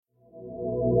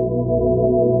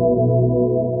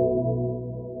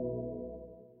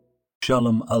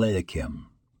Shalom Aleichem,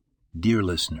 dear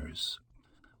listeners,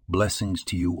 blessings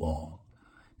to you all.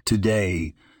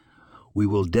 Today, we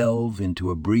will delve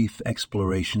into a brief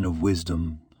exploration of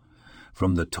wisdom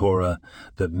from the Torah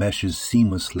that meshes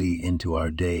seamlessly into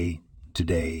our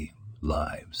day-to-day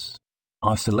lives.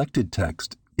 Our selected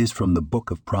text is from the book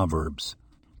of Proverbs,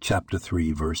 chapter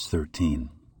 3, verse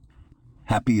 13.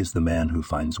 Happy is the man who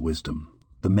finds wisdom,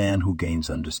 the man who gains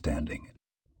understanding.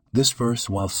 This verse,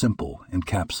 while simple,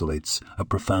 encapsulates a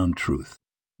profound truth.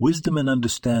 Wisdom and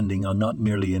understanding are not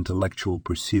merely intellectual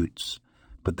pursuits,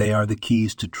 but they are the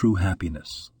keys to true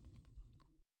happiness.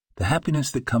 The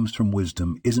happiness that comes from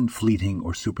wisdom isn't fleeting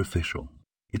or superficial.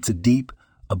 It's a deep,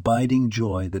 abiding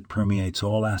joy that permeates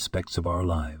all aspects of our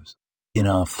lives. In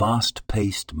our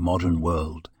fast-paced modern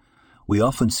world, we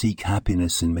often seek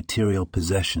happiness in material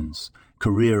possessions,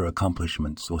 career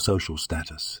accomplishments, or social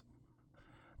status.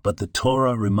 But the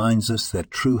Torah reminds us that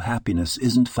true happiness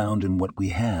isn't found in what we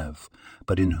have,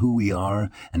 but in who we are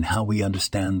and how we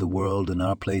understand the world and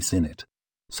our place in it.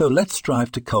 So let's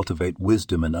strive to cultivate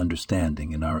wisdom and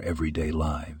understanding in our everyday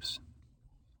lives.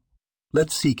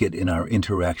 Let's seek it in our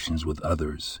interactions with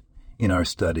others, in our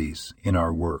studies, in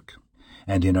our work,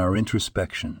 and in our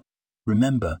introspection.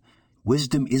 Remember,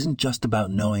 wisdom isn't just about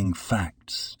knowing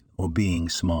facts or being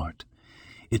smart.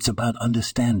 It's about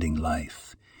understanding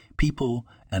life, people,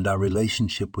 and our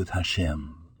relationship with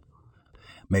Hashem.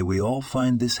 May we all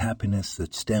find this happiness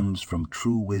that stems from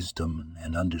true wisdom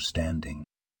and understanding.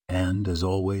 And, as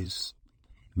always,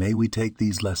 may we take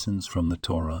these lessons from the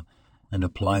Torah and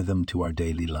apply them to our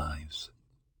daily lives.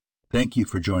 Thank you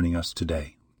for joining us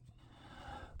today.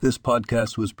 This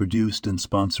podcast was produced and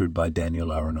sponsored by Daniel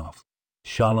Aronoff.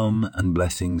 Shalom and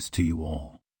blessings to you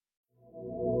all.